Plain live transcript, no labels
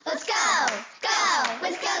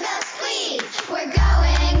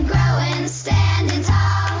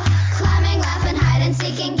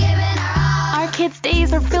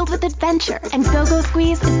adventure. And Go-Go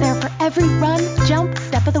Squeeze is there for every run, jump,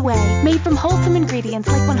 step of the way. Made from wholesome ingredients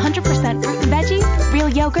like 100% fruit and veggies, real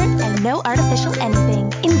yogurt, and no artificial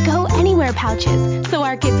anything. In Go Anywhere pouches, so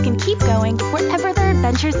our kids can keep going wherever their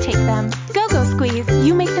adventures take them. Go-Go Squeeze.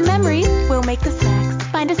 You make the memories, we'll make the snacks.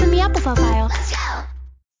 Find us in the applesauce aisle. Let's go!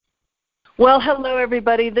 Well, hello,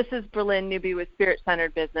 everybody. This is Berlin Newby with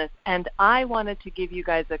Spirit-Centered Business, and I wanted to give you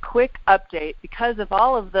guys a quick update because of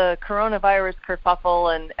all of the coronavirus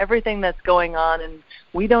kerfuffle and everything that's going on, and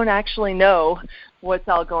we don't actually know what's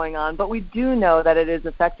all going on, but we do know that it is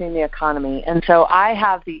affecting the economy. And so I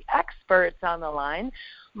have the experts on the line,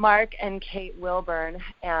 Mark and Kate WIlburn,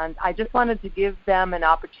 and I just wanted to give them an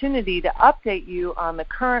opportunity to update you on the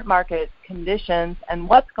current market conditions and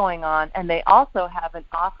what's going on, and they also have an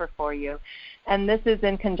offer for you. And this is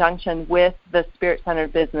in conjunction with the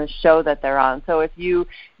Spirit-Centered Business show that they're on. So if you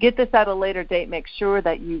get this at a later date, make sure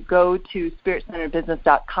that you go to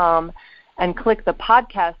spiritcenteredbusiness.com and click the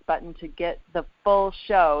podcast button to get the full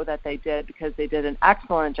show that they did, because they did an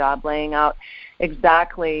excellent job laying out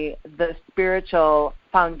exactly the spiritual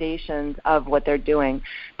foundations of what they're doing.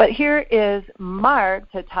 But here is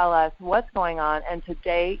Mark to tell us what's going on, and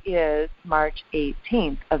today is March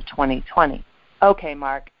 18th of 2020. Okay,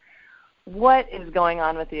 Mark, what is going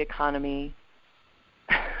on with the economy?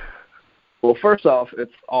 Well, first off,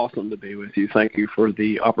 it's awesome to be with you. Thank you for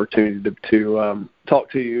the opportunity to talk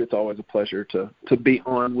to you. It's always a pleasure to be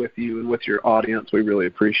on with you and with your audience. We really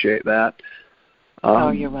appreciate that.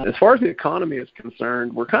 You're welcome. As far as the economy is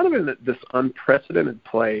concerned, we're kind of in this unprecedented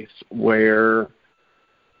place where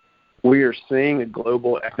we are seeing a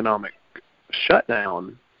global economic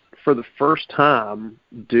shutdown for the first time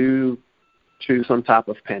due to some type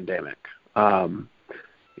of pandemic.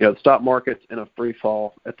 The stock market's in a free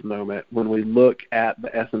fall at the moment. When we look at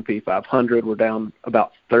the S&P 500, we're down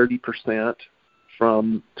about 30%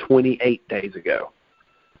 from 28 days ago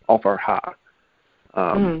off our high,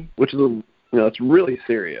 which is it's really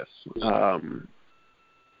serious. When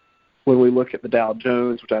we look at the Dow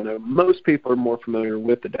Jones, which I know most people are more familiar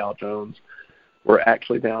with the Dow Jones, we're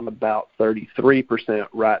actually down about 33%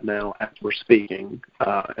 right now as we're speaking,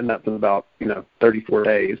 and that's in about 34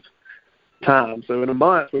 days time. So in a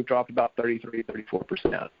month, we've dropped about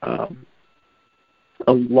 34%.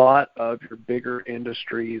 A lot of your bigger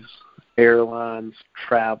industries, airlines,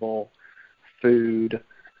 travel, food,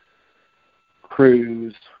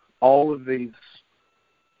 cruise, all of these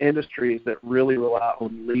industries that really rely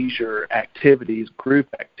on leisure activities, group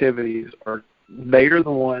activities, they're the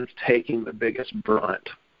ones taking the biggest brunt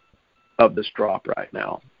of this drop right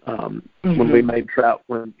now. When we made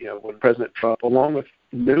when President Trump, along with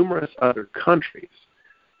numerous other countries,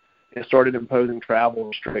 started imposing travel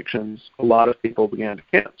restrictions, a lot of people began to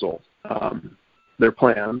cancel their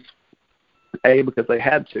plans. A, because they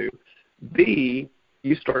had to. B,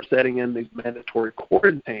 you start setting in these mandatory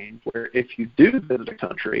quarantines where if you do visit a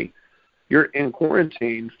country, you're in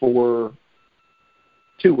quarantine for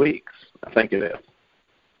 2 weeks, I think it is.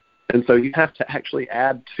 And so you have to actually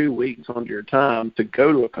add 2 weeks onto your time to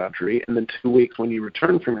go to a country, and then 2 weeks when you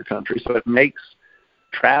return from your country. So it makes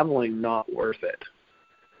traveling not worth it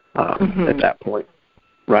at that point,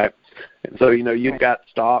 right? And so, you've got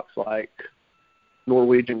stocks like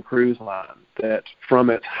Norwegian Cruise Line that from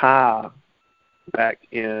its high back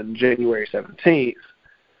in January 17th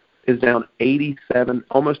is down 87,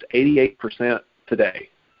 almost 88% today.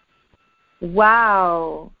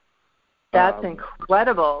 Wow. That's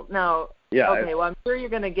incredible. Now, yeah, okay, well, I'm sure you're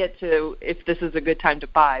going to get to if this is a good time to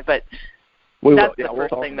buy, but that's the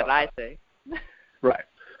first thing that I say. Right.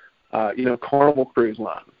 Carnival Cruise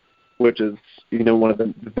Line, which is, one of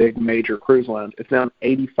the big major cruise lines, it's down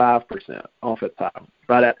 85% off its high,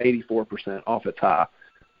 right at 84% off its high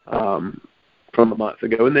from a month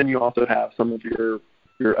ago. And then you also have some of your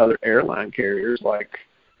other airline carriers like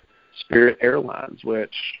Spirit Airlines,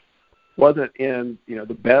 which wasn't in,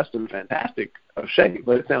 the best and fantastic of shape,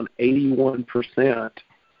 but it's down 81%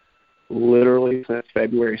 literally since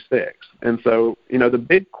February 6th. And so, the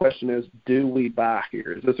big question is, do we buy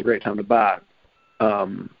here? Is this a great time to buy?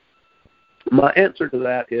 My answer to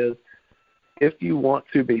that is, if you want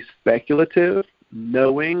to be speculative,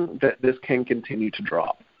 knowing that this can continue to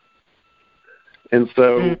drop. And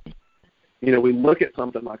so, we look at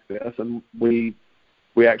something like this, and we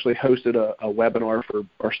actually hosted a webinar for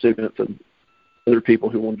our students and other people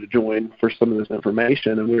who wanted to join for some of this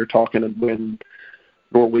information, and we were talking when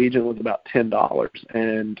Norwegian was about $10,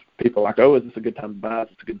 and people were like, oh, is this a good time to buy? Is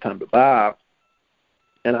this a good time to buy?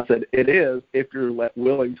 And I said, it is if you're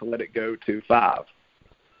willing to let it go to $5,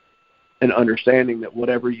 and understanding that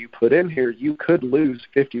whatever you put in here, you could lose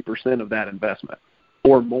 50% of that investment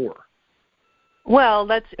or more. Well,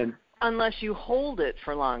 that's and unless you hold it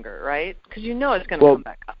for longer, right? Because you know it's going to come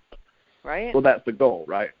back up, right? Well, that's the goal,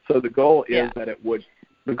 right? So the goal is that it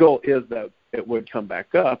would come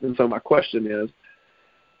back up. And so my question is,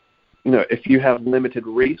 if you have limited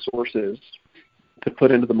resources to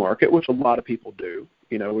put into the market, which a lot of people do,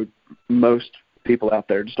 most people out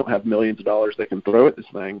there just don't have millions of dollars they can throw at this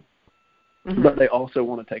thing, but they also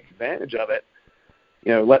want to take advantage of it.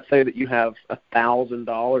 Let's say that you have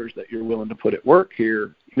 $1,000 that you're willing to put at work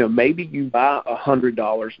here. Maybe you buy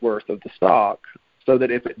 $100 worth of the stock, so that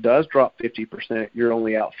if it does drop 50%, you're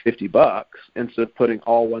only out $50 instead of putting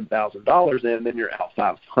all $1,000 in. Then you're out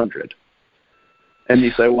 $500. And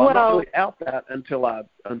you say, well, I'm not really out that until I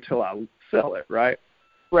sell it, right?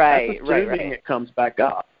 Right. That's assuming it comes back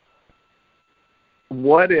up.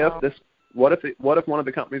 What if one of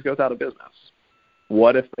the companies goes out of business?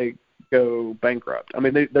 What if they go bankrupt? I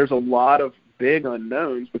mean, there's a lot of big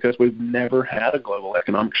unknowns because we've never had a global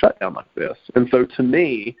economic shutdown like this. And so to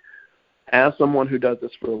me, as someone who does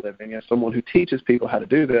this for a living, as someone who teaches people how to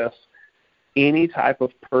do this, any type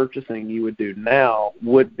of purchasing you would do now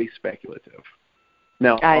would be speculative.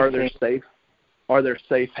 Now, are there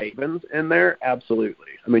safe havens in there? Absolutely.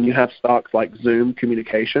 I mean, you have stocks like Zoom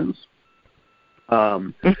Communications.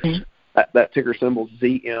 That ticker symbol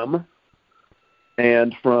ZM.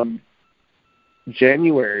 And from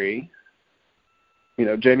January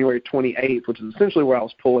 28th, which is essentially where I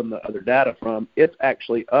was pulling the other data from, it's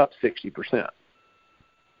actually up 60%.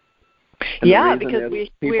 Yeah, because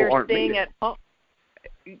we're staying at home.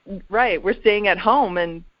 Right, we're staying at home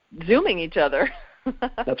and Zooming each other.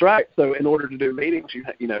 That's right. So in order to do meetings, you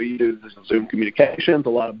do this Zoom Communications. A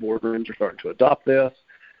lot of boardrooms are starting to adopt this.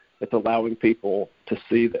 It's allowing people to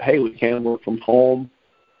see that, hey, we can work from home.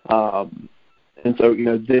 And so,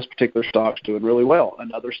 this particular stock's doing really well.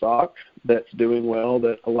 Another stock that's doing well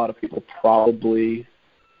that a lot of people probably,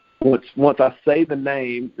 once I say the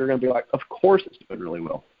name, you're going to be like, of course it's doing really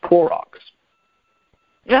well. Clorox.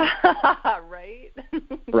 Right.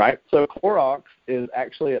 Right. So Clorox is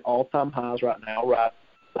actually at all-time highs right now,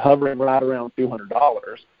 hovering right around $200.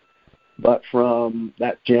 But from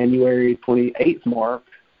that January 28th mark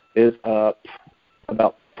is up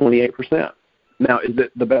about 28%. Now, is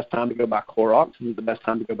it the best time to go buy Clorox? Is it the best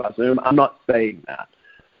time to go buy Zoom? I'm not saying that.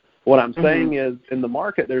 What I'm saying is in the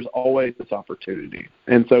market, there's always this opportunity.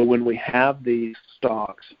 And so when we have these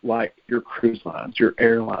stocks like your cruise lines, your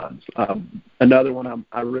airlines, another one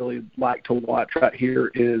I really like to watch right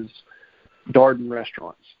here is Darden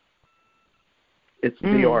Restaurants. It's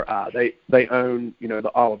DRI. They own,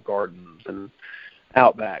 the Olive Gardens and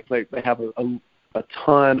Outback. They have a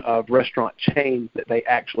ton of restaurant chains that they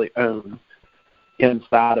actually own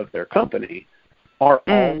inside of their company. Are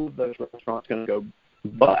all of those restaurants going to go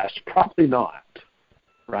bust? Probably not,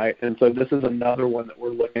 right? And so this is another one that we're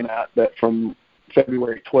looking at that from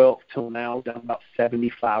February 12th till now down about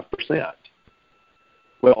 75%.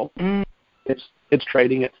 Well, it's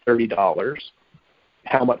trading at $30.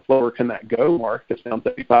 How much lower can that go, Mark? It's down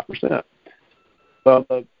 35%. Well,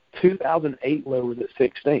 the 2008 low was at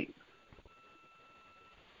 16.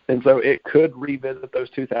 And so it could revisit those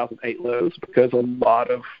 2008 lows because a lot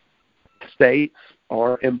of states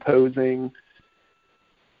are imposing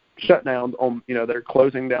shutdowns on, they're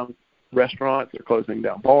closing down restaurants, they're closing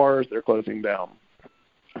down bars, they're closing down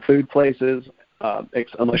food places,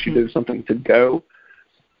 unless you do something to go.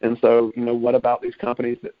 And so, what about these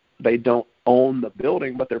companies that they don't own the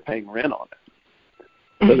building, but they're paying rent on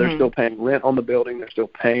it? So they're still paying rent on the building, they're still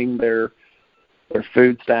paying their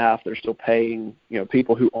food staff, they're still paying,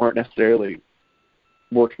 people who aren't necessarily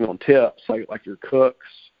working on tips, like your cooks,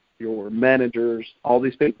 your managers, all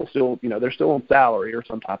these people still, they're still on salary or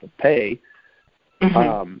some type of pay.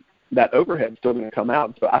 That overhead's still going to come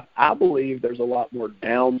out. So I believe there's a lot more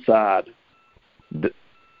downside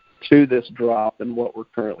to this drop than what we're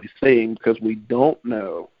currently seeing because we don't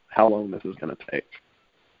know how long this is going to take.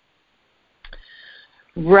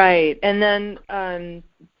 Right. And then,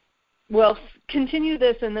 continue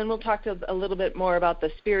this, and then we'll talk a little bit more about the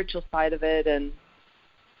spiritual side of it and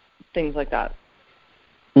things like that.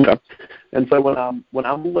 Okay. And so when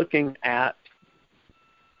I'm looking at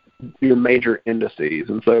your major indices,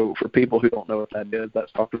 and so for people who don't know what that is,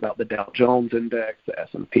 that's talking about the Dow Jones Index, the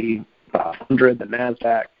S&P 500, the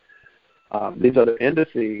NASDAQ, these other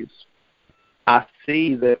indices, I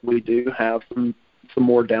see that we do have some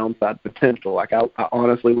more downside potential. Like I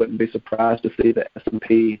honestly wouldn't be surprised to see the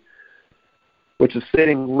S&P, which is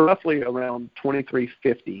sitting roughly around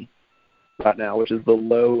 2350 right now, which is the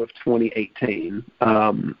low of 2018.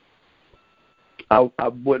 I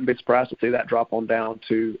wouldn't be surprised to see that drop on down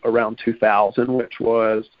to around 2000, which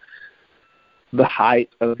was the height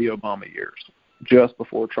of the Obama years, just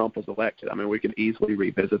before Trump was elected. I mean, we can easily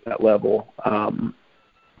revisit that level.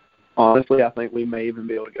 Honestly, I think we may even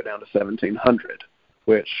be able to go down to 1,700,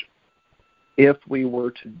 which if we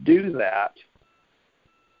were to do that,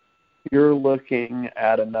 you're looking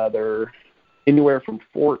at another anywhere from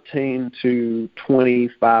 14 to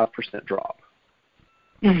 25% drop.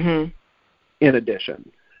 Mm-hmm. In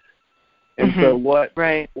addition. And so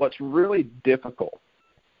what's really difficult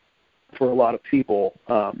for a lot of people,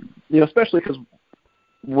 especially because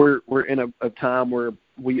we're in a time where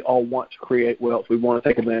we all want to create wealth. We want to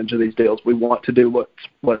take advantage of these deals. We want to do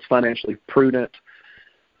what's financially prudent.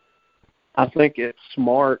 I think it's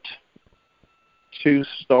smart to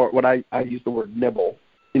start what I use the word nibble.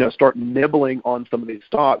 Start nibbling on some of these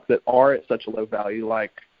stocks that are at such a low value,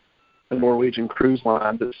 like the Norwegian Cruise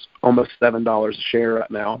Line that's almost $7 a share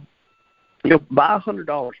right now. Buy $100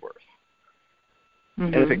 worth.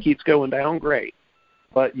 Mm-hmm. And if it keeps going down, great.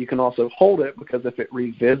 But you can also hold it, because if it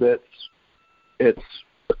revisits its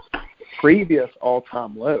previous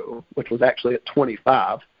all-time low, which was actually at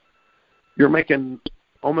 25, you're making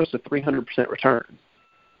almost a 300% return.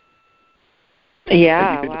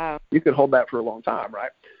 Yeah, wow. You could hold that for a long time,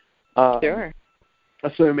 right? Sure.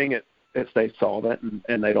 Assuming it stays solvent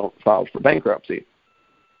and they don't file for bankruptcy.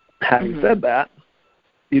 Having said that,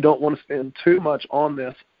 you don't want to spend too much on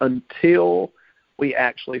this until we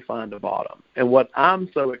actually find a bottom. And what I'm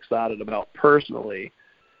so excited about personally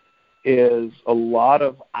is a lot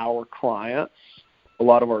of our clients, a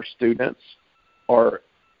lot of our students,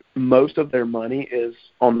 most of their money is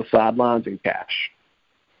on the sidelines in cash.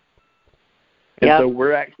 And so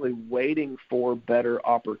we're actually waiting for better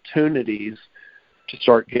opportunities to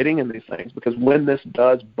start getting in these things, because when this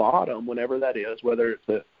does bottom, whenever that is, whether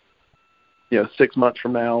it's 6 months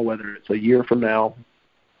from now, whether it's a year from now,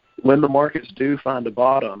 when the markets do find a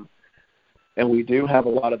bottom, and we do have a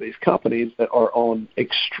lot of these companies that are on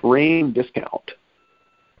extreme discount.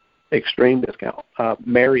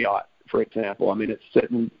 Marriott, for example, I mean, it's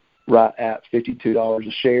sitting right at $52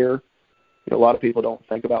 a share. A lot of people don't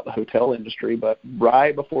think about the hotel industry, but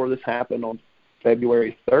right before this happened on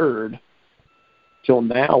February 3rd, till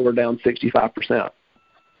now, we're down 65%.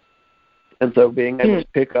 And so being able to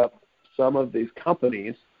pick up some of these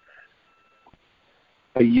companies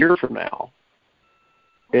a year from now,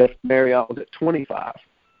 if Marriott was at 25,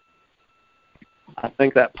 I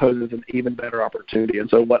think that poses an even better opportunity. And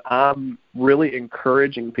so what I'm really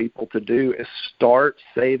encouraging people to do is start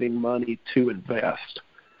saving money to invest.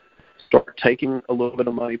 Start taking a little bit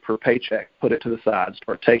of money per paycheck, put it to the side.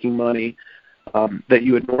 Start taking money that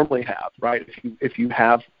you would normally have, right? If you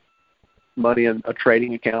have money in a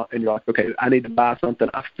trading account and you're like, okay, I need to buy something,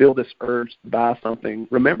 I feel this urge to buy something.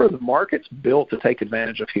 Remember, the market's built to take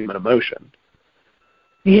advantage of human emotion.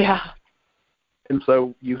 Yeah. And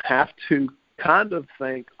so you have to kind of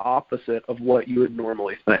think opposite of what you would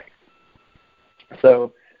normally think.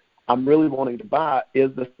 So I'm really wanting to buy.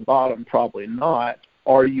 Is this the bottom? Probably not.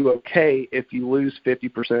 Are you okay if you lose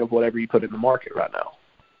 50% of whatever you put in the market right now?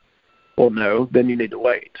 Well, no, then you need to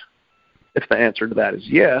wait. If the answer to that is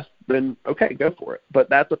yes, then okay, go for it. But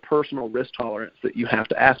that's a personal risk tolerance that you have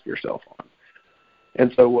to ask yourself on.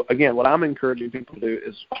 And so, again, what I'm encouraging people to do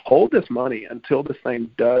is hold this money until this thing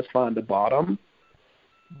does find a bottom,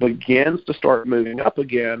 begins to start moving up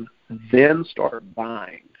again, then start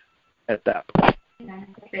buying at that point.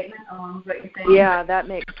 Yeah, that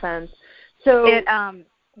makes sense. So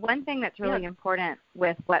one thing that's really important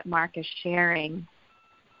with what Mark is sharing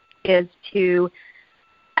is to,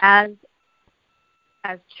 as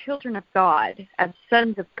children of God, as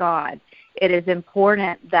sons of God, it is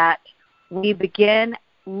important that we begin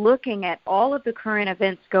looking at all of the current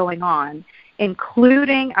events going on,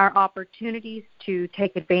 including our opportunities to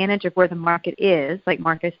take advantage of where the market is, like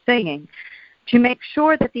Mark is saying, to make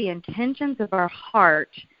sure that the intentions of our heart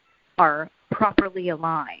are properly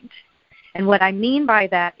aligned. And what I mean by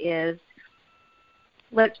that is,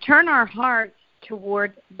 let's turn our hearts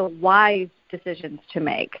toward the wise decisions to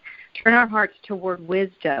make. Turn our hearts toward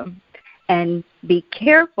wisdom, and be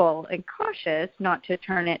careful and cautious not to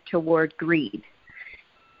turn it toward greed.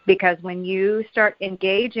 Because when you start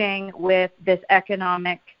engaging with this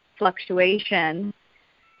economic fluctuation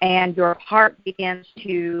and your heart begins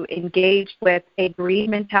to engage with a greed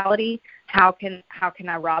mentality, how can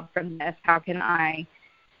I rob from this? How can I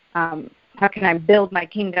build my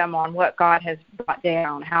kingdom on what God has brought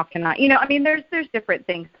down? How can I, there's different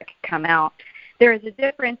things that can come out. There is a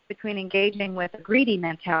difference between engaging with a greedy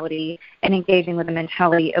mentality and engaging with a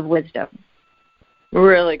mentality of wisdom.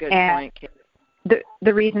 Really good point, Kate.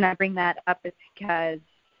 The reason I bring that up is because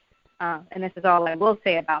and this is all I will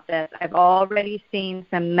say about this, I've already seen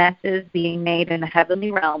some messes being made in the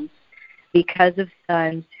heavenly realms because of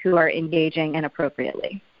sons who are engaging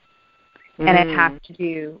inappropriately. And it has to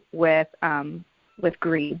do with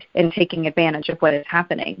greed and taking advantage of what is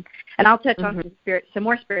happening. And I'll touch on some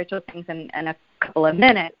more spiritual things in a couple of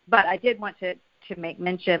minutes, but I did want to make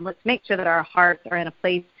mention, let's make sure that our hearts are in a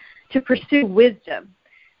place to pursue wisdom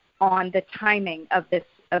on the timing of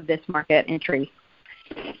this market entry.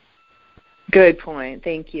 Good point.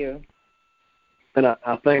 Thank you. And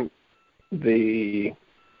I think the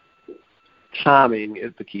timing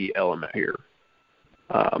is the key element here.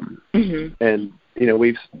 And,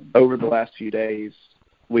 we've, over the last few days,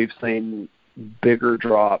 we've seen bigger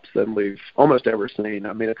drops than we've almost ever seen.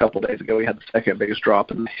 I mean, a couple of days ago, we had the second biggest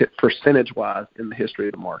drop percentage-wise in the history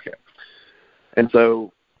of the market. And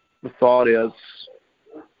so the thought is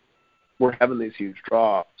we're having these huge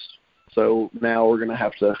drops, so now we're going to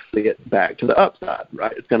have to see it back to the upside,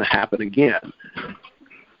 right? It's going to happen again.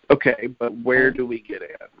 Okay, but where do we get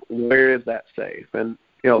in? Where is that safe? And,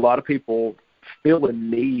 a lot of people feel a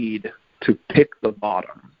need to pick the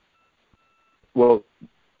bottom. Well,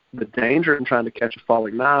 the danger in trying to catch a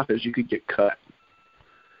falling knife is you could get cut.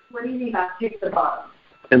 What do you mean by pick the bottom?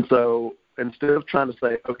 And so instead of trying to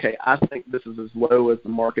say, okay, I think this is as low as the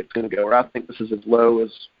market's going to go, or I think this is as low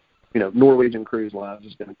as, Norwegian Cruise Lines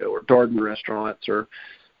is going to go, or Darden Restaurants, or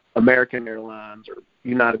American Airlines, or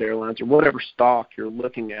United Airlines, or whatever stock you're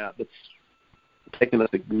looking at that's taken a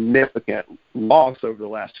significant loss over the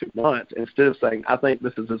last 2 months, instead of saying, I think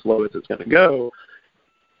this is as low as it's going to go,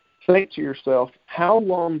 think to yourself, how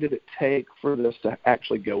long did it take for this to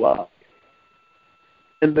actually go up?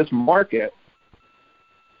 In this market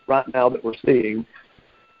right now that we're seeing,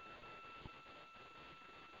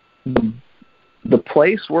 the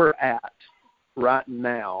place we're at right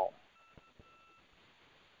now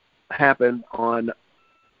happened on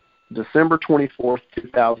December 24th,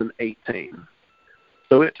 2018.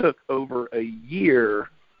 So it took over a year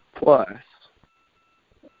plus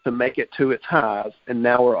to make it to its highs, and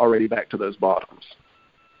now we're already back to those bottoms.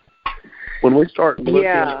 When we start looking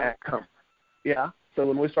at so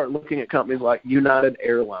when we start looking at companies like United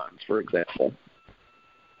Airlines, for example,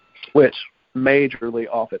 which majorly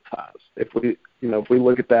off its highs. If we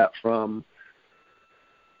look at that from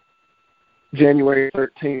January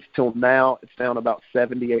 13th till now, it's down about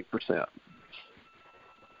 78%.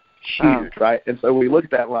 Huge, right? And so we look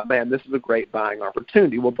at that like, man, this is a great buying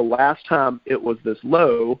opportunity. Well, the last time it was this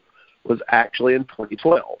low was actually in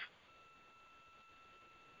 2012.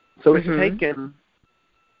 So it's taken,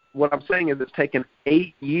 what I'm saying is it's taken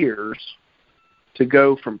 8 years to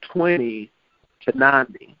go from 20 to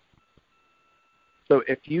 90. So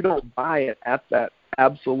if you don't buy it at that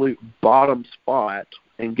absolute bottom spot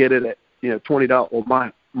and get it at, $20,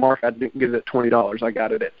 well, Mark, I didn't get it at $20. I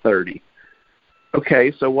got it at 30.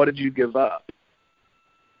 Okay, so what did you give up?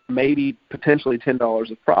 Maybe potentially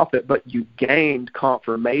 $10 of profit, but you gained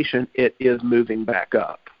confirmation it is moving back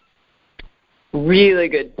up. Really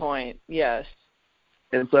good point. Yes.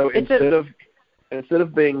 And so instead of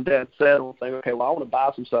being dead set on saying, okay, well, I want to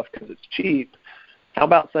buy some stuff because it's cheap, how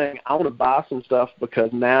about saying I want to buy some stuff because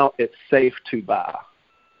now it's safe to buy?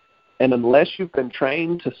 And unless you've been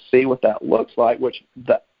trained to see what that looks like, which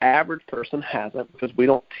the average person hasn't, because we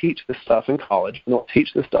don't teach this stuff in college, we don't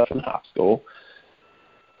teach this stuff in high school,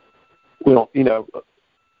 we don't,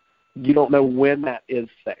 you don't know when that is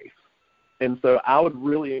safe. And so I would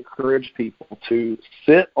really encourage people to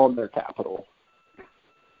sit on their capital,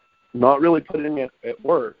 not really putting it at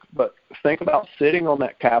work, but think about sitting on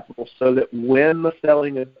that capital so that when the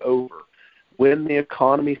selling is over, when the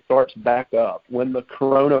economy starts back up, when the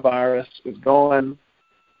coronavirus is gone,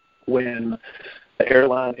 when the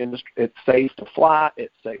airline industry, it's safe to fly,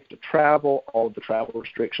 it's safe to travel, all of the travel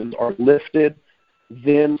restrictions are lifted,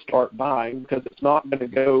 then start buying, because it's not going to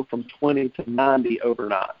go from 20 to 90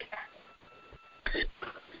 overnight.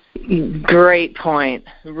 Great point.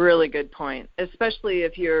 Really good point. Especially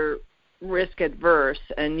if you're risk adverse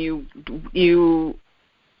and you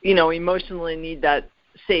emotionally need that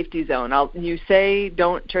safety zone. You say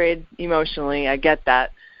don't trade emotionally. I get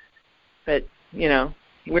that, but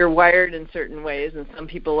we're wired in certain ways, and some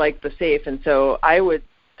people like the safe. And so I love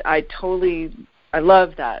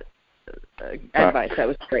that advice. That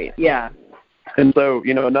was great. Yeah. And so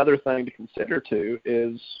another thing to consider too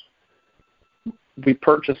is we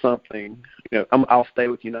purchase something. I'll stay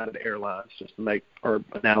with United Airlines just to make our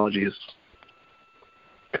analogies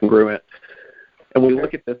congruent. And we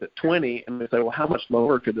look at this at 20 and we say, well, how much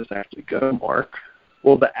lower could this actually go, Mark?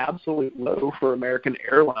 Well, the absolute low for American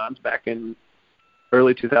Airlines back in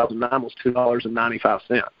early 2009 was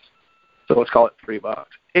 $2.95. so let's call it $3,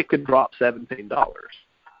 it could drop $17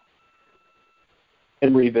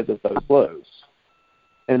 and revisit those lows.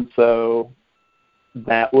 And so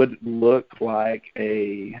that would look like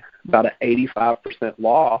about an 85%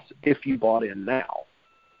 loss if you bought in now.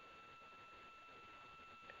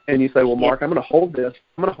 And you say, well, Mark, I'm going to hold this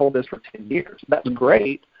for 10 years. That's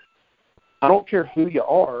great. I don't care who you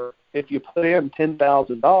are. If you put in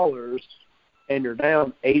 $10,000 and you're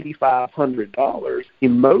down $8,500,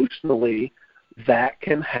 emotionally, that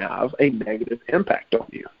can have a negative impact on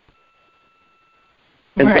you.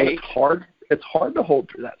 And right. So it's hard to hold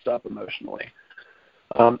through that stuff emotionally.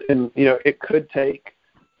 And, you know, it could take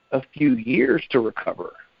a few years to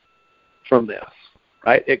recover from this,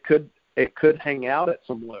 right? It could hang out at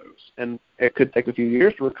some lows, and it could take a few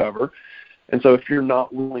years to recover. And so if you're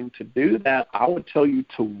not willing to do that, I would tell you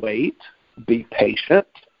to wait, be patient,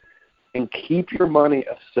 and keep your money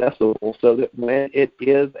accessible so that when it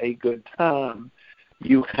is a good time,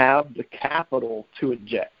 you have the capital to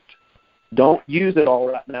inject. Don't use it all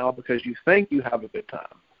right now because you think you have a good time.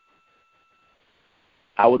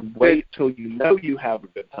 I would wait till you know you have a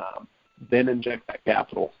good time, then inject that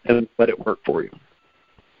capital and let it work for you.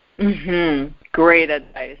 Mm-hmm. Great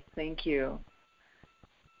advice. Thank you.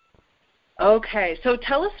 Okay, so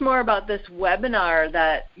tell us more about this webinar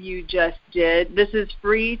that you just did. This is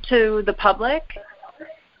free to the public?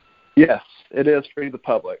 Yes, it is free to the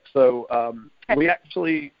public. So we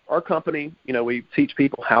actually, our company, you know, we teach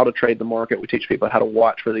people how to trade the market. We teach people how to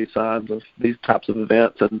watch for these signs of these types of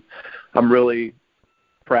events. And I'm really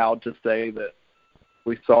proud to say that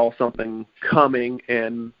we saw something coming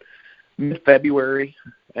in mid-February,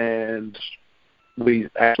 and we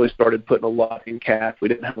actually started putting a lot in cash. We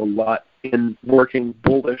didn't have a lot in working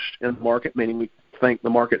bullish in the market, meaning we think the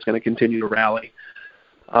market's going to continue to rally.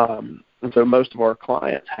 And so most of our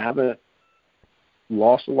clients haven't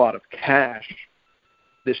lost a lot of cash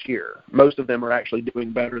this year. Most of them are actually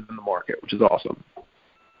doing better than the market, which is awesome.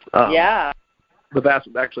 Yeah. The vast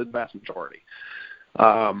majority.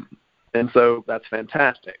 And so that's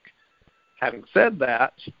fantastic. Having said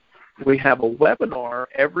that, we have a webinar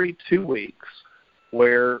every 2 weeks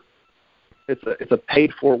where it's a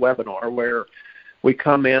paid-for webinar where we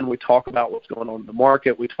come in, we talk about what's going on in the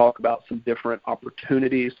market, we talk about some different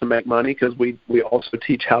opportunities to make money because we also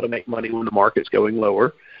teach how to make money when the market's going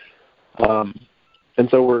lower. And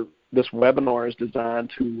so this webinar is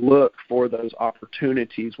designed to look for those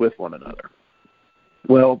opportunities with one another.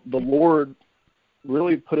 Well, the Lord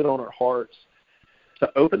really put it on our hearts to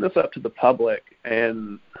open this up to the public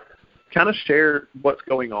and kind of share what's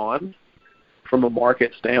going on from a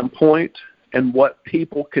market standpoint and what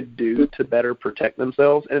people could do to better protect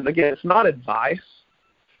themselves. And again, it's not advice,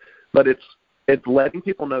 but it's letting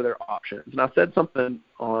people know their options. And I said something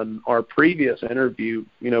on our previous interview,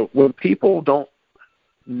 you know, when people don't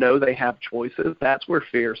know they have choices, that's where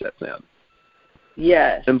fear sets in.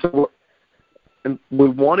 Yes. And so we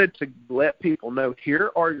wanted to let people know,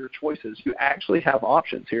 here are your choices. You actually have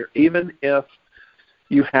options here. Even if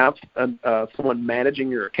you have someone managing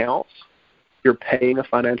your accounts, you're paying a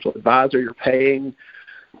financial advisor, you're paying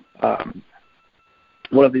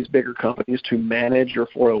one of these bigger companies to manage your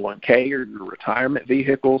 401k or your retirement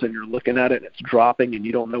vehicles, and you're looking at it and it's dropping and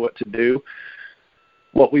you don't know what to do.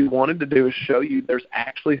 What we wanted to do is show you there's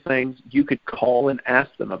actually things you could call and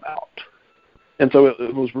ask them about. And so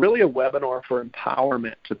it was really a webinar for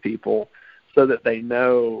empowerment to people so that they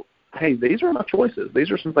know, hey, these are my choices.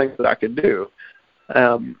 These are some things that I could do.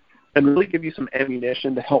 And really give you some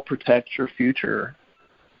ammunition to help protect your future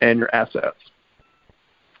and your assets.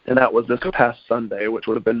 And that was this past Sunday, which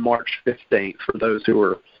would have been March 15th for those who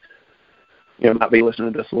are, you know, might be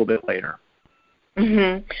listening to this a little bit later.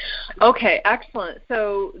 Mm-hmm. Okay, excellent.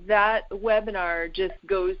 So that webinar just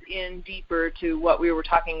goes in deeper to what we were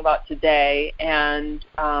talking about today and,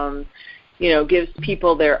 you know, gives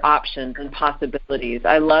people their options and possibilities.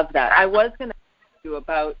 I love that. I was going to ask you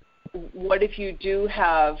about what if you do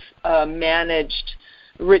have a managed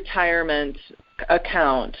retirement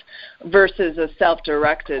account versus a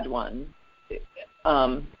self-directed one?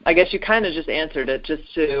 I guess you kind of just answered it, just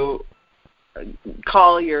to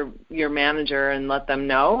call your manager and let them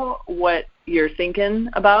know what you're thinking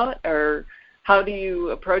about, or how do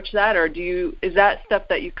you approach that, or is that stuff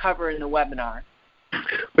that you cover in the webinar?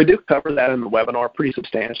 We do cover that in the webinar pretty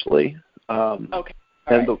substantially. Okay.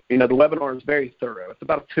 And the webinar is very thorough. It's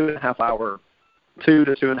about a 2 to 2.5 hour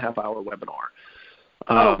webinar.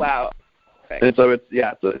 Oh wow! Perfect. And so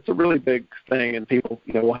it's a really big thing, and people,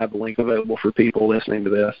 you know, we'll have the link available for people listening to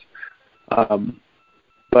this.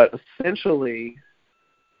 But essentially,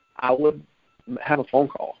 I would have a phone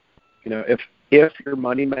call. You know, if your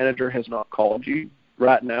money manager has not called you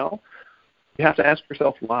right now, you have to ask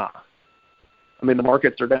yourself why. I mean, the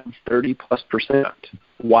markets are down 30+%.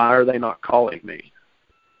 Why are they not calling me?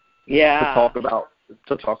 Yeah.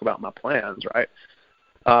 To talk about my plans, right?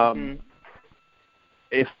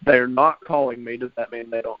 If they're not calling me, does that mean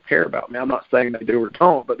they don't care about me? I'm not saying they do or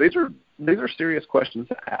don't, but these are serious questions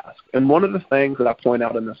to ask. And one of the things that I point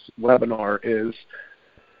out in this webinar is,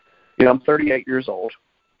 I'm 38 years old.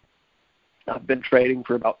 I've been trading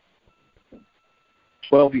for about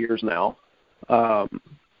 12 years now.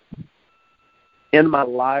 In my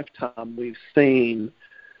lifetime, we've seen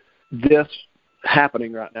this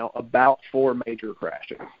happening right now, about 4 major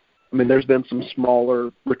crashes. I mean, there's been some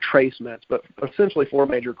smaller retracements, but essentially 4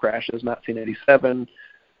 major crashes: 1987,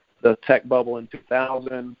 the tech bubble in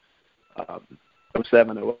 2000,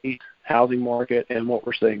 07, 08, housing market, and what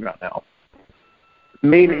we're seeing right now.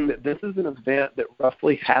 Meaning that this is an event that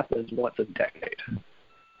roughly happens once a decade.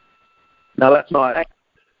 Now, that's not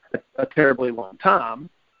a terribly long time,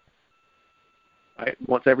 right?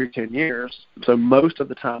 Once every 10 years. So most of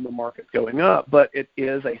the time the market's going up, but it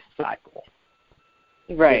is a cycle.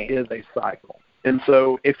 Right. It is a cycle. And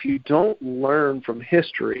so if you don't learn from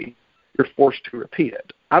history, you're forced to repeat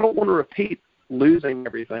it. I don't want to repeat losing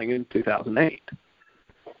everything in 2008.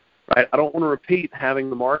 Right? I don't want to repeat having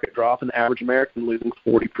the market drop and the average American losing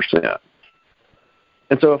 40%.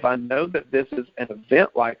 And so if I know that this is an event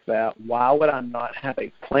like that, why would I not have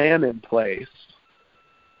a plan in place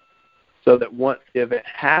so that once if it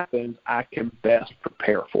happens, I can best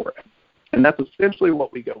prepare for it? And that's essentially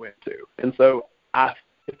what we go into. And so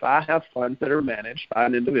if I have funds that are managed by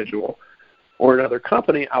an individual or another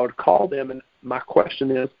company, I would call them, and my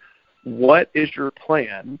question is, what is your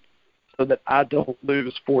plan so that I don't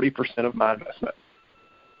lose 40% of my investment?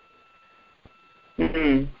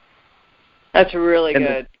 Mm-hmm. That's really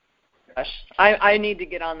good. Gosh, I need to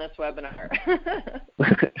get on this webinar.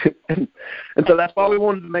 and so that's why we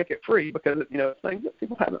wanted to make it free, because it's things that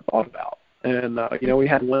people haven't thought about. And we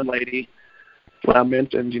had one lady, when I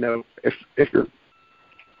mentioned, if your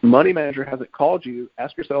money manager hasn't called you,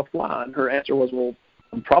 ask yourself why. And her answer was, well,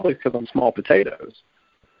 probably because I'm small potatoes.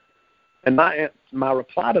 And my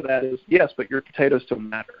reply to that is, yes, but your potatoes still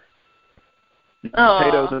matter.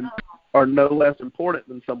 Potatoes are no less important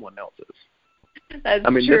than someone else's. That's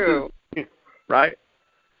true. This is, right?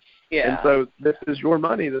 Yeah. And so this is your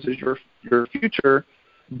money. This is your future.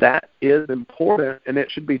 That is important, and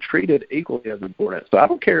it should be treated equally as important. So I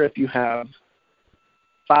don't care if you have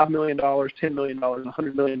 $5 million, $10 million,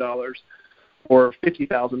 $100 million, or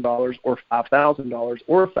 $50,000, or $5,000,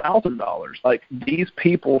 or $1,000. Like, these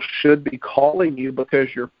people should be calling you because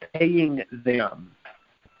you're paying them.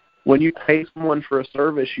 When you pay someone for a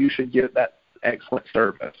service, you should get that excellent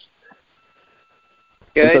service.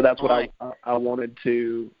 Good. And so that's what I wanted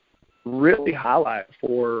to really highlight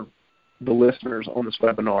for the listeners on this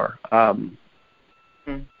webinar. And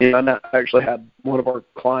I actually had one of our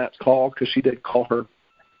clients call, because she did call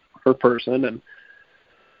her person, and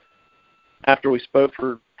after we spoke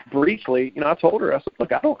for briefly, I told her, I said,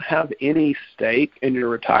 look, I don't have any stake in your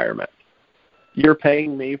retirement. You're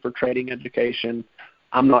paying me for trading education.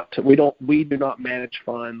 We do not manage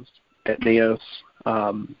funds at NEOS.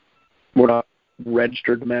 We're not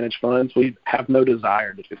registered to manage funds. We have no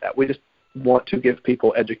desire to do that. We just want to give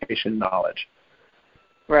people education knowledge.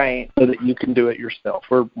 Right. So that you can do it yourself.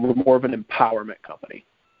 We're more of an empowerment company.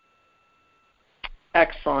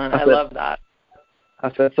 Excellent. I love that.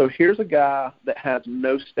 I said, so here's a guy that has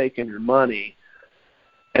no stake in your money,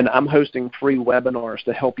 and I'm hosting free webinars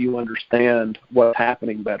to help you understand what's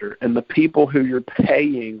happening better, and the people who you're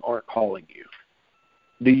paying aren't calling you.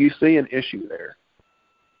 Do you see an issue there?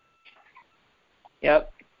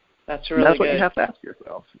 Yep. That's really and that's good. what you have to ask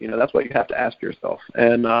yourself. That's what you have to ask yourself.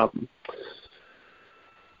 And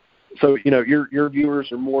so, your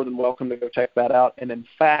viewers are more than welcome to go check that out. And in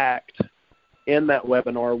fact, in that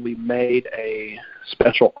webinar, we made a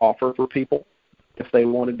special offer for people if they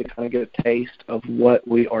wanted to kind of get a taste of what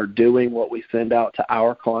we are doing, what we send out to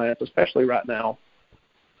our clients, especially right now.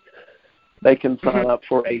 They can sign up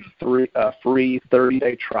for a free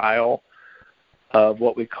 30-day trial of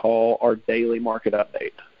what we call our daily market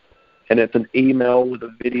update. And it's an email with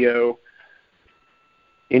a video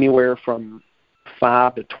anywhere from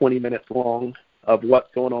 5 to 20 minutes long of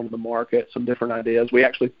what's going on in the market, some different ideas. We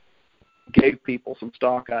actually gave people some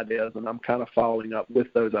stock ideas, and I'm kind of following up with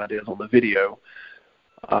those ideas on the video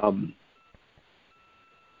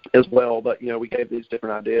as well. But, we gave these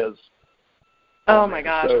different ideas. Oh, my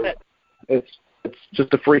gosh. So it's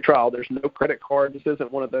just a free trial. There's no credit card. This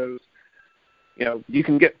isn't one of those you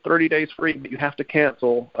can get 30 days free, but you have to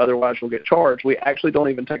cancel, otherwise you'll get charged. We actually don't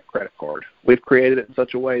even take a credit card. We've created it in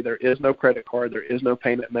such a way there is no credit card, there is no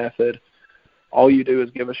payment method. All you do is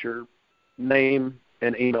give us your name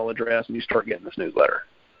and email address, and you start getting this newsletter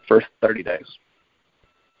for 30 days.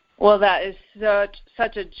 Well, that is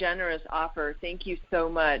such a generous offer. Thank you so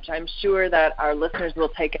much. I'm sure that our listeners will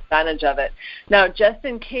take advantage of it. Now, just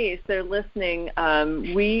in case they're listening,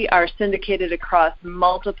 we are syndicated across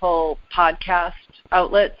multiple podcast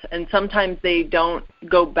outlets, and sometimes they don't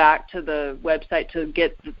go back to the website to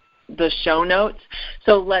get the show notes.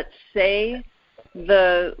 So let's say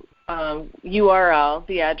the URL,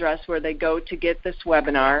 the address where they go to get this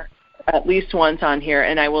webinar, at least once on here,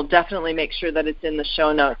 and I will definitely make sure that it's in the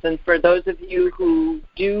show notes. And for those of you who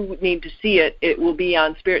do need to see it, it will be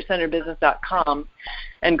on spiritcenteredbusiness.com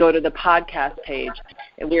and go to the podcast page.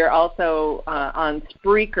 And we are also on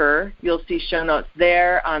Spreaker. You'll see show notes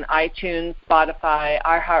there, on iTunes, Spotify,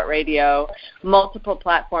 iHeartRadio, multiple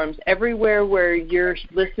platforms. Everywhere where you're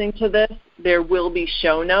listening to this, there will be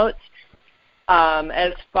show notes.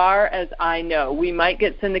 As far as I know, we might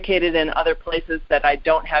get syndicated in other places that I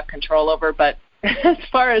don't have control over, but as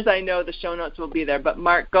far as I know, the show notes will be there. But,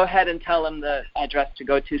 Mark, go ahead and tell them the address to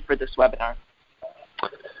go to for this webinar.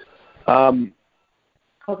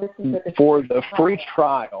 For the free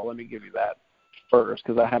trial, let me give you that first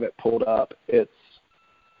because I have it pulled up. It's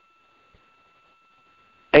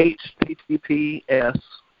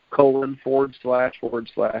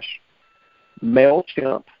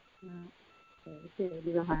https://MailChimp.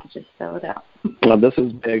 You don't have to just spell it out. Well, this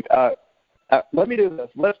is big. Let me do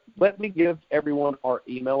this. Let me give everyone our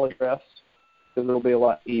email address because it'll be a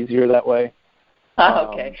lot easier that way.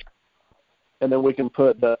 Okay. And then we can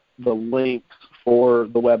put the links for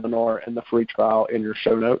the webinar and the free trial in your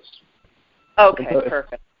show notes. Okay, so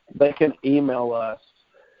perfect. They can email us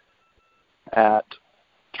at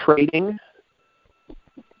trading,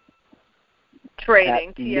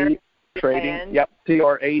 yep,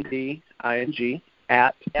 TRADING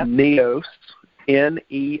at Neos,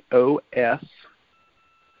 NEOS,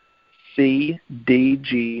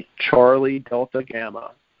 CDG, Charlie Delta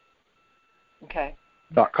Gamma. Okay.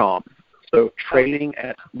 .com. So trading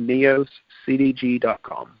at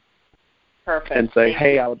neoscdg.com. Perfect. And say,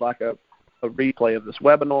 hey, I would like a replay of this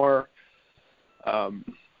webinar.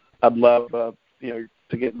 I'd love to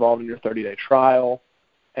get involved in your 30-day trial,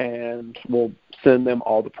 and we'll send them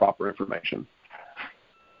all the proper information.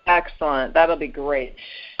 Excellent. That'll be great.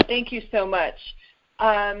 Thank you so much.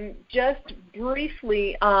 Just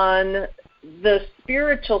briefly on the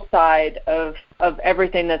spiritual side of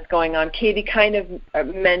everything that's going on, Katie kind of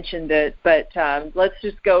mentioned it, but let's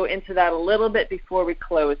just go into that a little bit before we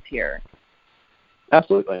close here.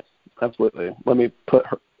 Absolutely. Let me put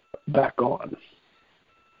her back on.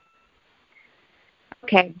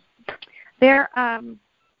 Okay. There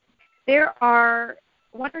are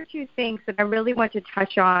one or two things that I really want to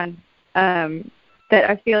touch on that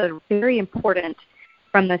I feel are very important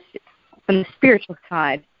from the spiritual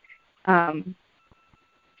side of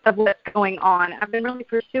what's going on. I've been really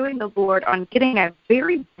pursuing the Lord on getting a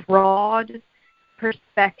very broad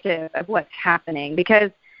perspective of what's happening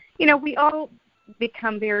because, we all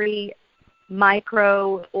become very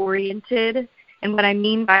micro-oriented, and what I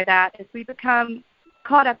mean by that is we become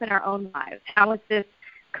caught up in our own lives. How is this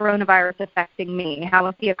coronavirus affecting me? How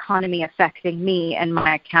is the economy affecting me and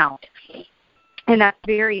my account? And that's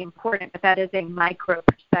very important, but that is a micro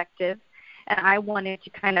perspective. And I wanted to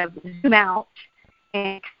kind of zoom out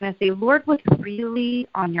and kind of say, Lord, what's really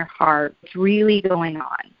on your heart? What's really going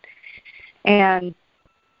on? And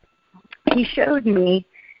he showed me,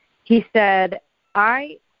 he said,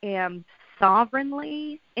 I am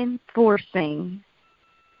sovereignly enforcing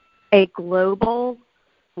a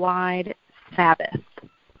global-wide Sabbath.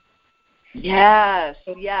 Yes.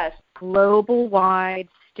 Global-wide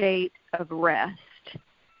state of rest.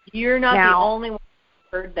 You're not the only one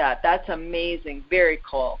who heard that. That's amazing. Very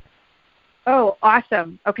cool. Oh,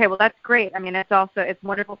 awesome. Okay, well, that's great. I mean, it's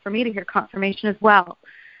wonderful for me to hear confirmation as well.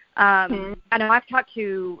 I know I've talked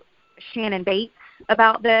to Shannon Bates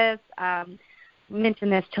about this,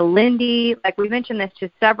 mentioned this to Lindy. Like, we mentioned this to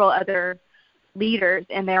several other leaders,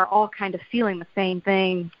 and they're all kind of feeling the same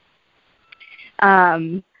thing.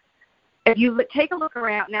 If you take a look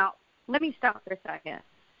around, now, let me stop for a second.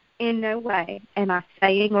 In no way am I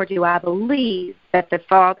saying or do I believe that the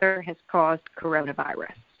Father has caused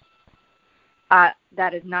coronavirus.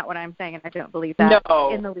 That is not what I'm saying, and I don't believe that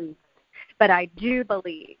in the least. But I do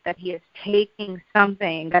believe that he is taking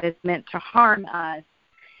something that is meant to harm us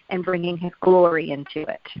and bringing his glory into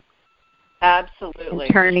it. Absolutely.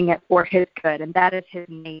 And turning it for his good, and that is his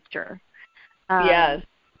nature. Yes.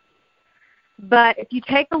 But if you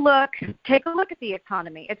take a look at the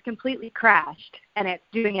economy. It's completely crashed, and it's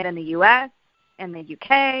doing it in the U.S., in the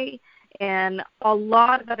UK, and a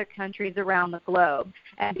lot of other countries around the globe.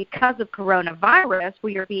 And because of coronavirus,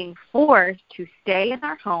 we are being forced to stay in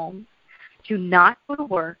our homes, to not go to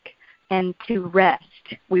work, and to rest.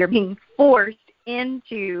 We are being forced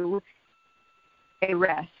into a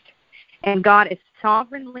rest. And God is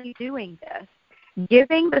sovereignly doing this,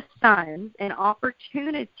 giving the sons an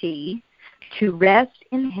opportunity to rest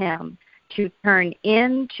in Him, to turn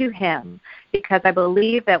into Him, because I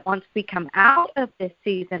believe that once we come out of this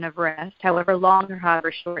season of rest, however long or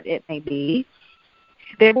however short it may be,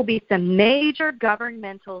 there will be some major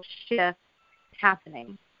governmental shifts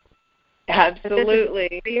happening. Absolutely.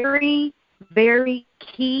 This is a very, very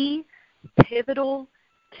key, pivotal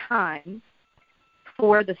time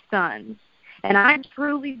for the sons. And I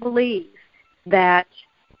truly believe that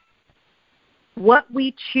what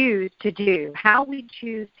we choose to do, how we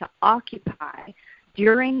choose to occupy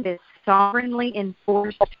during this sovereignly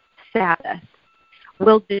enforced Sabbath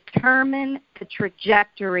will determine the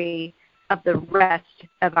trajectory of the rest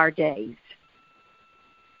of our days.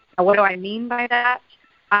 Now, what do I mean by that?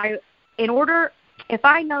 If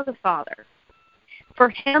I know the Father, for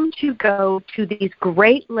Him to go to these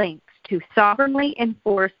great lengths to sovereignly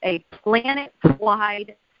enforce a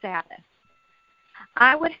planet-wide Sabbath,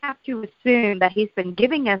 I would have to assume that He's been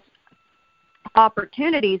giving us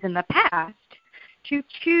opportunities in the past to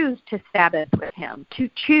choose to Sabbath with Him, to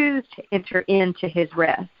choose to enter into His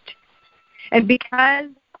rest. And because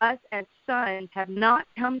us as sons have not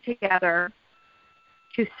come together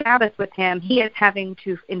to Sabbath with Him, He is having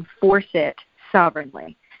to enforce it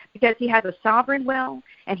sovereignly, because He has a sovereign will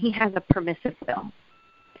and He has a permissive will.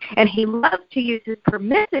 And He loves to use His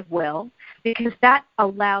permissive will because that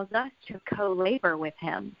allows us to co-labor with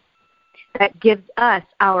Him. That gives us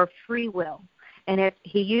our free will. And if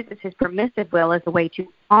He uses His permissive will as a way to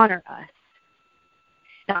honor us.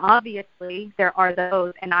 Now, obviously, there are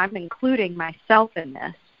those, and I'm including myself in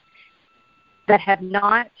this, that have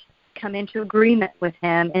not come into agreement with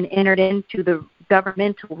Him and entered into the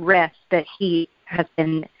governmental rest that He has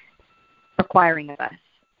been requiring of us.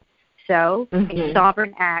 So a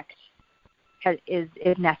sovereign act is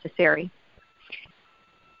necessary.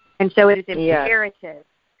 And so it is imperative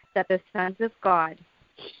that the sons of God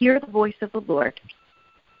hear the voice of the Lord,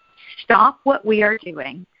 stop what we are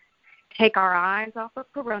doing, take our eyes off of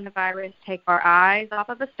coronavirus, take our eyes off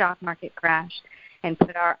of a stock market crash, and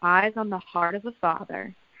put our eyes on the heart of the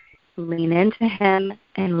Father, lean into Him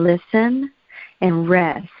and listen and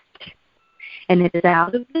rest. And it is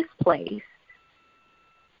out of this place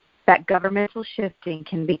that governmental shifting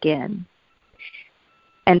can begin.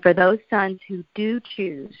 And for those sons who do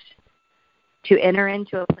choose to enter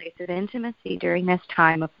into a place of intimacy during this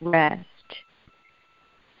time of rest,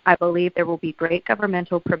 I believe there will be great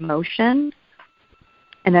governmental promotion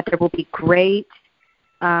and that there will be great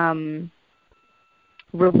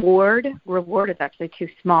reward. Reward is actually too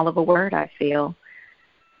small of a word, I feel.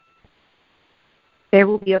 There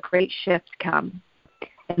will be a great shift come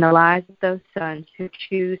in the lives of those sons who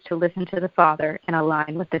choose to listen to the Father and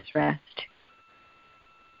align with this rest.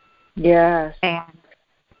 Yes. And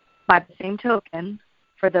by the same token,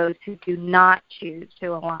 for those who do not choose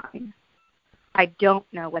to align, I don't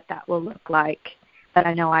know what that will look like, but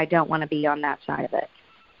I know I don't want to be on that side of it.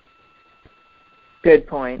 Good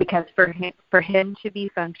point. Because for him to be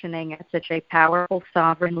functioning at such a powerful,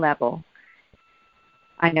 sovereign level,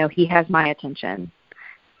 I know He has my attention.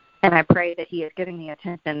 And I pray that He is giving the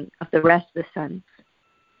attention of the rest of the sons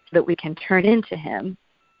so that we can turn into Him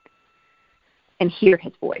and hear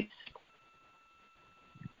His voice.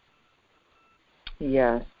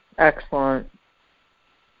 Yes. Excellent.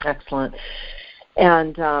 Excellent.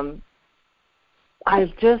 And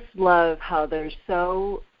I just love how there's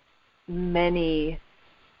so many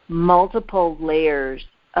multiple layers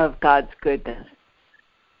of God's goodness,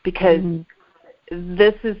 because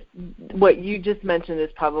this is what you just mentioned is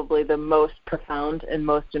probably the most profound and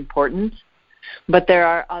most important, but there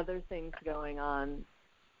are other things going on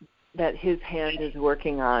that His hand is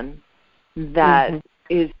working on that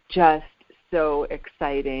is just so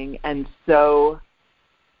exciting and so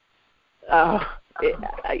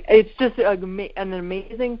it's just an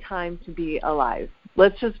amazing time to be alive.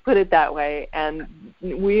 Let's just put it that way. And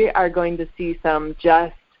we are going to see some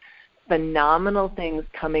just phenomenal things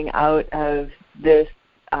coming out of this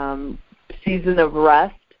season of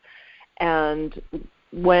rest. And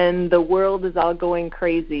when the world is all going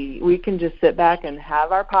crazy, we can just sit back and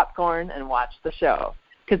have our popcorn and watch the show,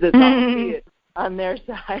 because it's all on their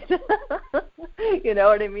side. You know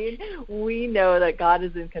what I mean? We know that God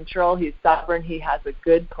is in control. He's sovereign. He has a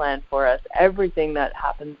good plan for us. Everything that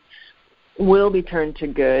happens will be turned to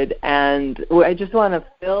good. And I just want to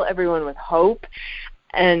fill everyone with hope.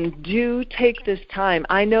 And do take this time.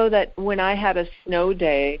 I know that when I had a snow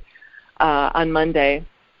day on Monday,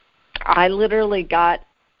 I literally got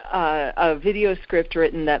a video script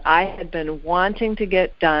written that I had been wanting to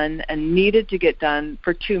get done and needed to get done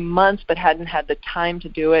for 2 months, but hadn't had the time to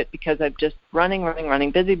do it because I'm just running,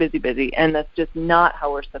 busy, and that's just not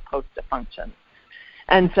how we're supposed to function.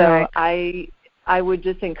 And so right. I would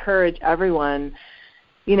just encourage everyone,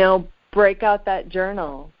 break out that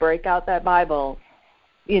journal, break out that Bible,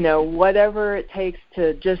 whatever it takes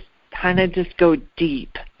to just kind of just go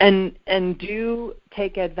deep and do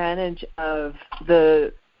take advantage of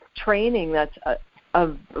the training that's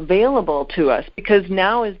available to us, because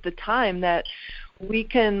now is the time that we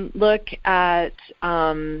can look at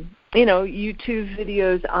YouTube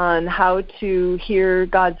videos on how to hear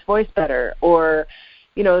God's voice better, or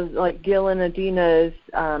like Gil and Adina's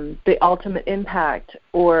The Ultimate Impact,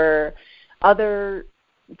 or other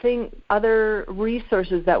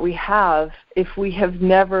resources that we have if we have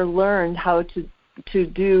never learned how to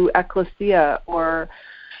do ecclesia, or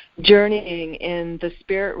journeying in the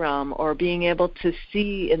spirit realm, or being able to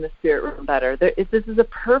see in the spirit realm better. This is a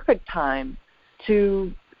perfect time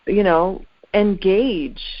to,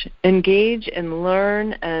 engage and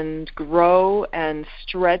learn and grow and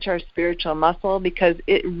stretch our spiritual muscle, because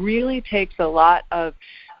it really takes a lot of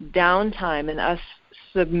downtime and us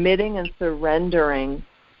submitting and surrendering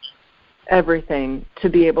everything to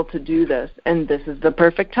be able to do this. And this is the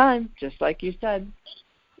perfect time, just like you said.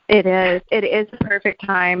 It is. It is the perfect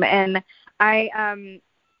time. And I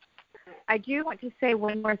do want to say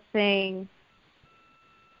one more thing.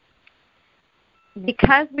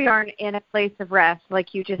 Because we are in a place of rest,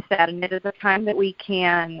 like you just said, and it is a time that we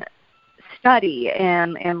can study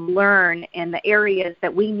and learn in the areas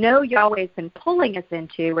that we know Yahweh's been pulling us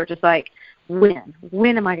into. We're just like,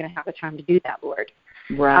 when am I going to have the time to do that, Lord?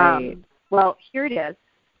 Right. Well, here it is.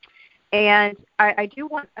 And I do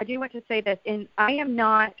want to say this, and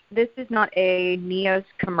this is not a Neos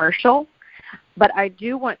commercial, but I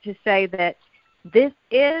do want to say that this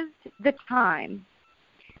is the time.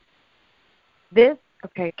 Give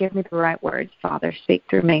me the right words, Father, speak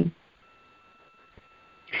through me.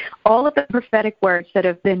 All of the prophetic words that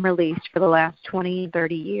have been released for the last 20 and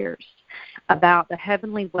 30 years about the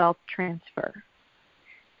heavenly wealth transfer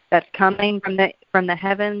that's coming from the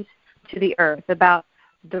heavens to the earth, about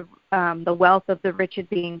the wealth of the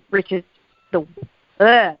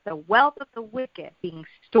the wealth of the wicked being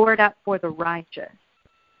stored up for the righteous.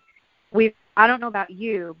 I don't know about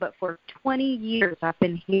you, but for 20 years I've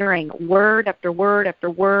been hearing word after word after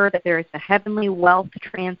word that there is a heavenly wealth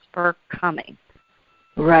transfer coming.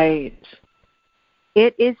 Right.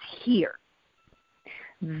 It is here.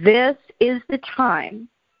 This is the time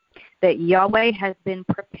that Yahweh has been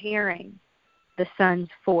preparing the sons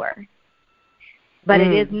for. But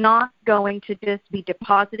it is not going to just be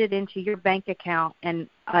deposited into your bank account and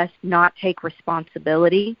us not take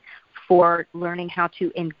responsibility for learning how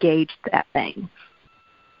to engage that thing.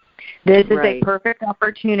 This is a perfect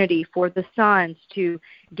opportunity for the sons to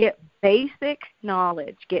get basic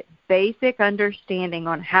knowledge, get basic understanding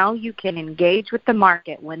on how you can engage with the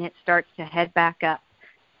market when it starts to head back up.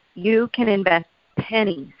 You can invest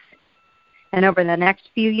pennies, and over the next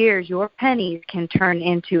few years, your pennies can turn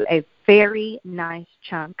into a very nice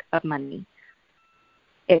chunk of money.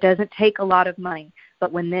 It doesn't take a lot of money,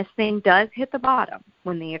 but when this thing does hit the bottom,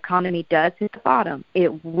 when the economy does hit the bottom,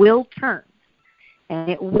 it will turn, and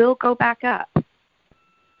it will go back up.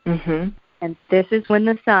 Mm-hmm. And this is when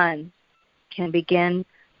the sons can begin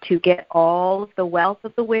to get all of the wealth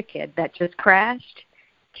of the wicked that just crashed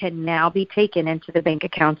can now be taken into the bank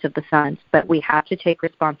accounts of the sons, but we have to take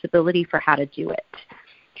responsibility for how to do it.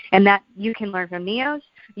 And that you can learn from Neos,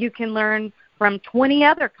 you can learn from 20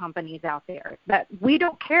 other companies out there. That we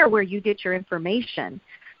don't care where you get your information.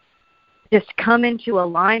 Just come into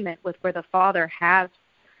alignment with where the Father has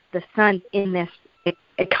the sons in this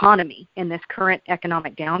economy, in this current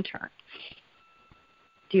economic downturn.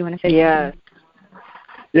 Do you want to say something?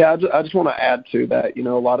 Yeah, I just want to add to that. A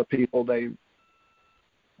lot of people, they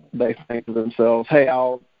think to themselves, hey,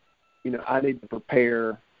 I need to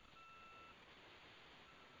prepare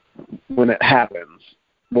when it happens.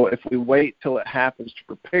 Well, if we wait till it happens to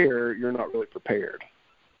prepare, you're not really prepared,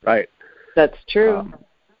 right? That's true.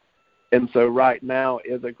 And so right now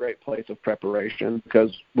is a great place of preparation, because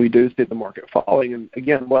we do see the market falling. And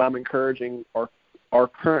again, what I'm encouraging our our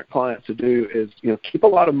current clients to do is, keep a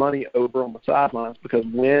lot of money over on the sidelines, because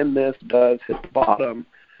when this does hit the bottom,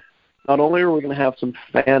 not only are we going to have some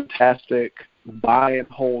fantastic buy and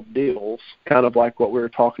hold deals, kind of like what we were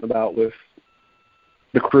talking about with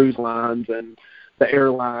the cruise lines and the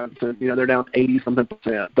airlines, and they're down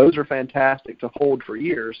 80-something%. Those are fantastic to hold for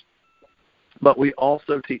years. But we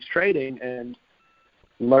also teach trading and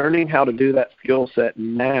learning how to do that skill set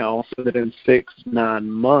now, so that in 6-9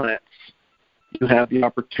 months you have the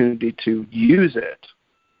opportunity to use it.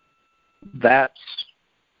 That's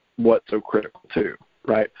what's so critical too,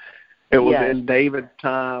 right? It was in David's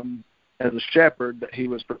time as a shepherd that he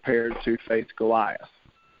was prepared to face Goliath.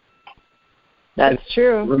 That's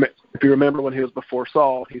true. If you remember when he was before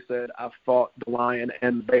Saul, he said, "I've fought the lion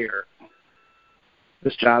and the bear.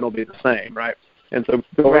 This giant will be the same," right? And so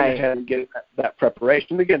go ahead and get that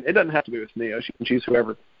preparation. Again, it doesn't have to be with Neos. You can choose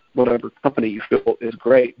whatever company you feel is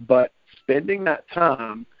great, but spending that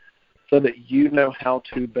time so that you know how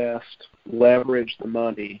to best leverage the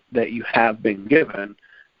money that you have been given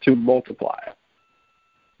to multiply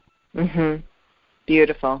it.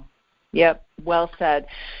 Beautiful. Yep, well said.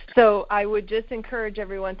 So I would just encourage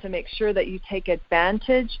everyone to make sure that you take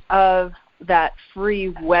advantage of that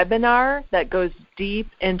free webinar that goes deep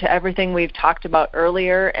into everything we've talked about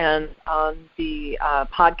earlier and on the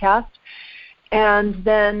podcast. And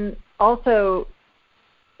then also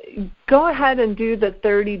go ahead and do the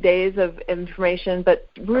 30 days of information, but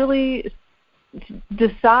really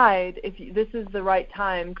decide if this is the right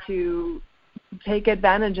time to take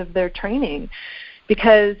advantage of their training.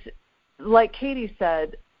 Because like Katie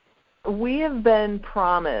said, we have been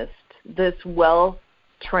promised this wealth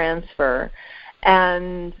transfer,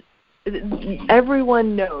 and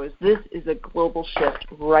everyone knows this is a global shift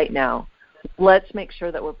right now. Let's make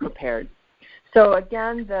sure that we're prepared. So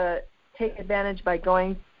again, take advantage by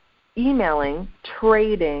emailing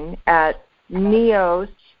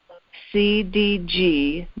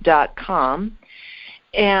trading@neoscdg.com.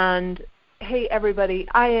 And hey, everybody,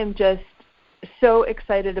 I am just so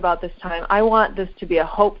excited about this time. I want this to be a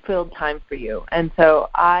hope-filled time for you. And so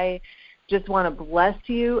I just want to bless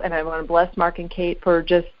you, and I want to bless Mark and Kate for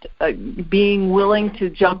just being willing to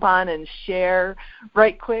jump on and share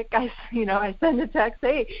right quick. I send a text,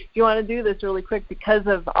 "Hey, do you want to do this really quick?" Because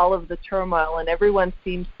of all of the turmoil, and everyone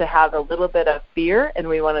seems to have a little bit of fear, and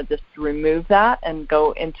we want to just remove that and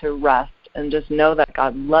go into rest and just know that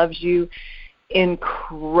God loves you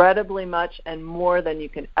incredibly much and more than you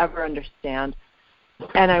can ever understand.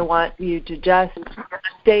 And I want you to just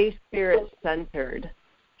stay spirit-centered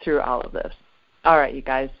through all of this. All right, you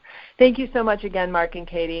guys. Thank you so much again, Mark and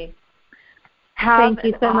Katie. Thank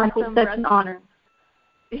you so much. It's such an honor.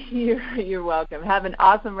 You're welcome. Have an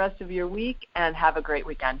awesome rest of your week, and have a great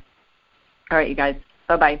weekend. All right, you guys.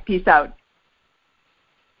 Bye-bye. Peace out.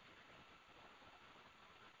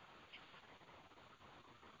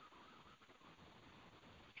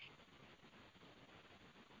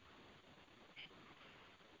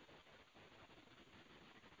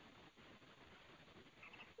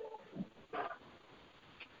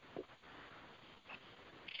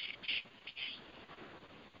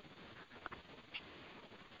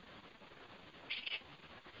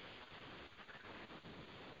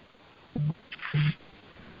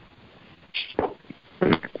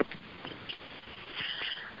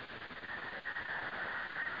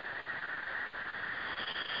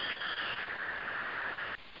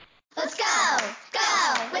 Let's go,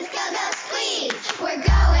 with go squeeze. We're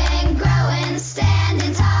going, growing,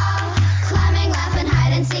 standing tall, climbing, laughing,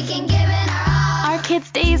 hide and seeking, giving our all. Our kids'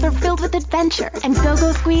 days are filled with adventure, and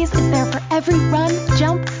Go-Go Squeeze is there for every run,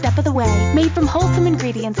 jump, step of the way. Made from wholesome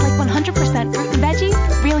ingredients like 100% fruit and veggies,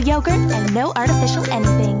 real yogurt, and no artificial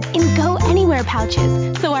anything. In Go Anywhere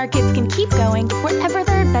pouches, so our kids can keep going wherever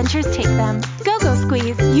their adventures take them. Go-Go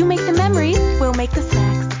Squeeze. You make the memories, we'll make the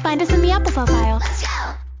snacks. Find us in the applesauce aisle. Let's go.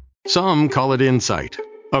 Some call it insight.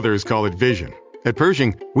 Others call it vision. At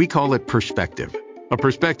Pershing, we call it perspective. A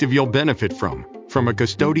perspective you'll benefit from a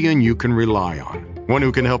custodian you can rely on. One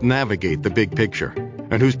who can help navigate the big picture,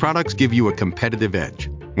 and whose products give you a competitive edge.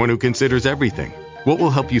 One who considers everything. What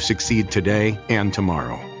will help you succeed today and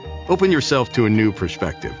tomorrow? Open yourself to a new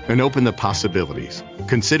perspective and open the possibilities.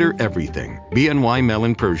 Consider everything. BNY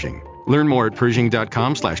Mellon Pershing. Learn more at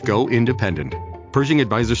Pershing.com/go independent. Pershing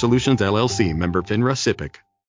Advisor Solutions, LLC, member FINRA SIPC.